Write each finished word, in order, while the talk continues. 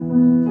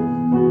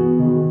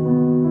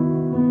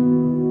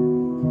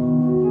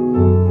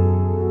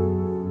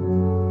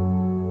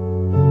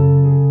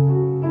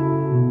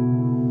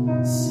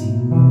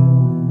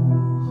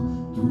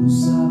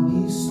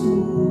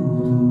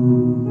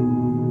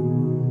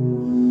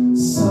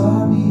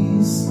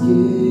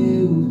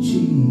que eu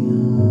te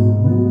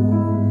amo,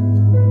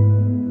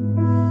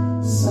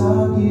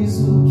 sabes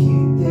o que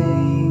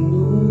tem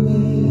no meu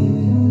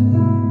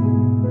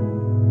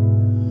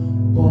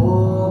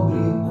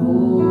pobre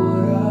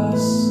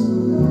coração.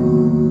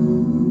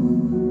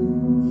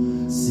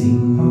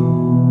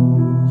 Senhor,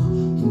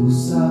 tu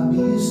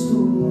sabes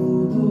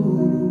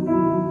tudo,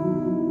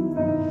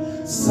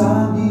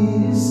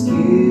 sabes que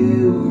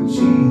eu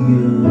te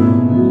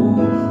amo,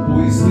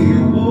 pois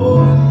teu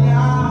olhar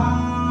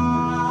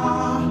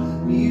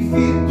me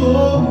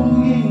fitou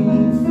e em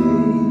mim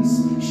fez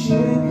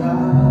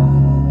chegar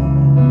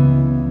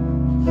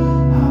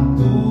a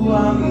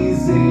tua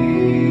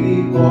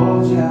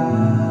misericórdia.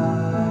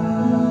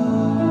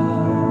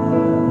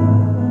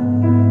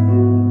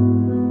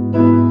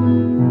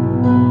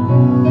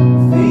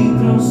 Vem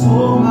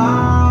transformar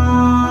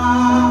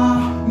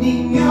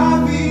minha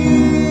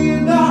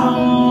vida,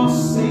 ó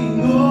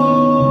Senhor.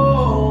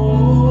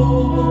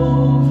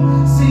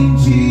 Sem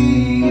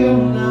ti eu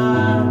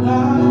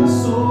nada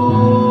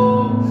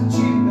sou,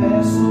 te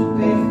peço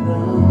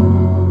perdão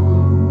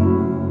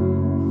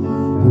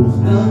por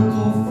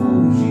tanto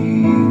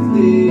fugir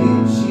de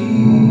ti.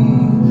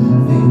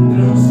 Vem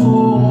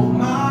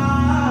transformar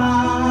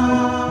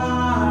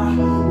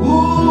o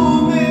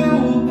meu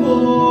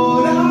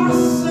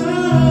coração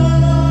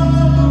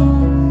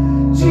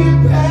de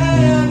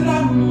pedra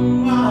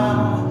numa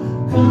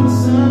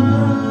canção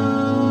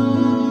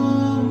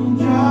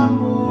de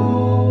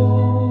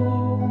amor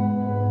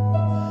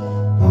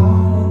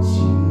para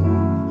ti,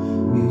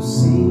 meu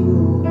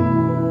Senhor.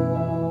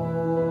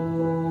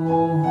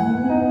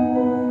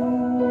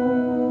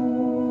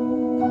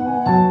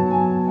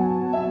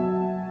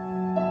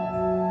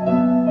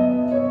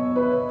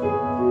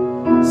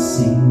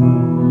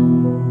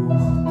 Senhor,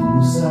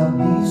 tu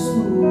sabes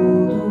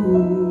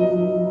tudo,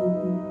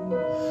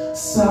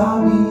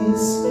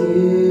 sabes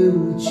que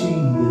eu te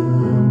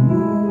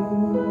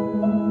amo,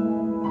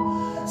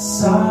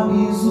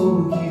 sabes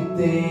o que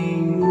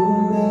tem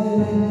no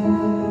meu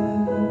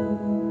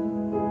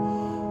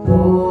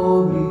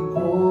pobre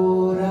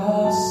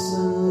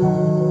coração.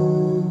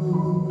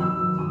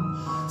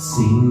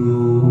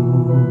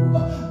 Senhor,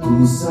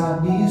 tu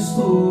sabes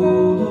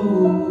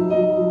tudo,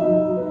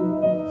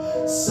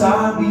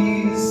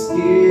 sabes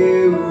que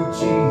eu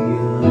te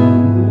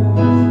amo,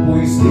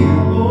 pois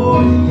teu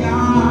olhar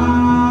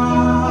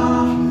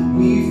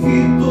me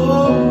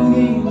fitou e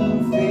em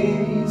mim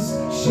fez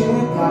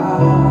chegar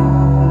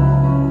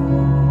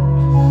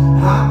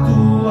a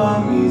tua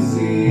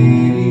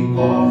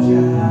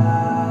misericórdia.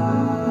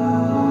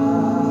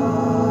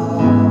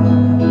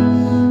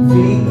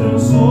 Vem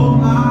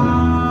transformar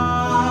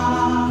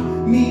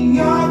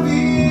minha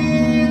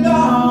vida,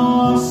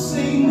 ó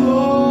Senhor.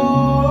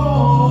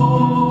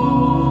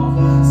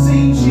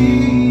 Sem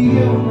ti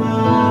eu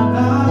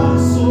nada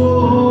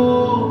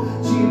sou,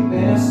 te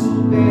peço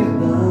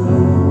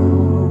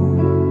perdão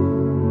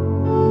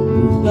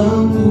por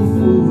tanto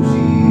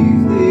fugir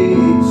de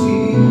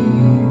ti.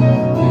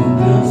 Vem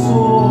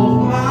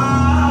transformar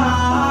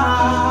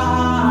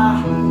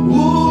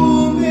o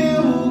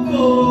meu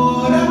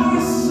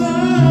coração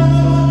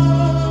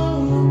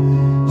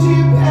de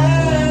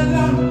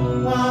pedra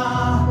numa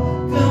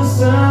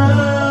canção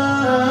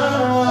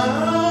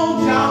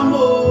de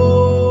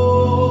amor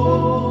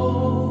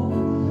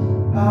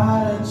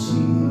para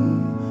ti,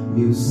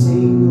 meu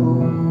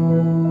Senhor.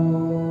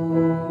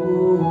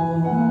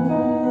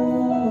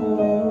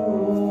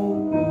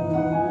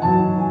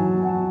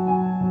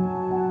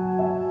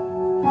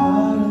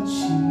 Para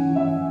ti,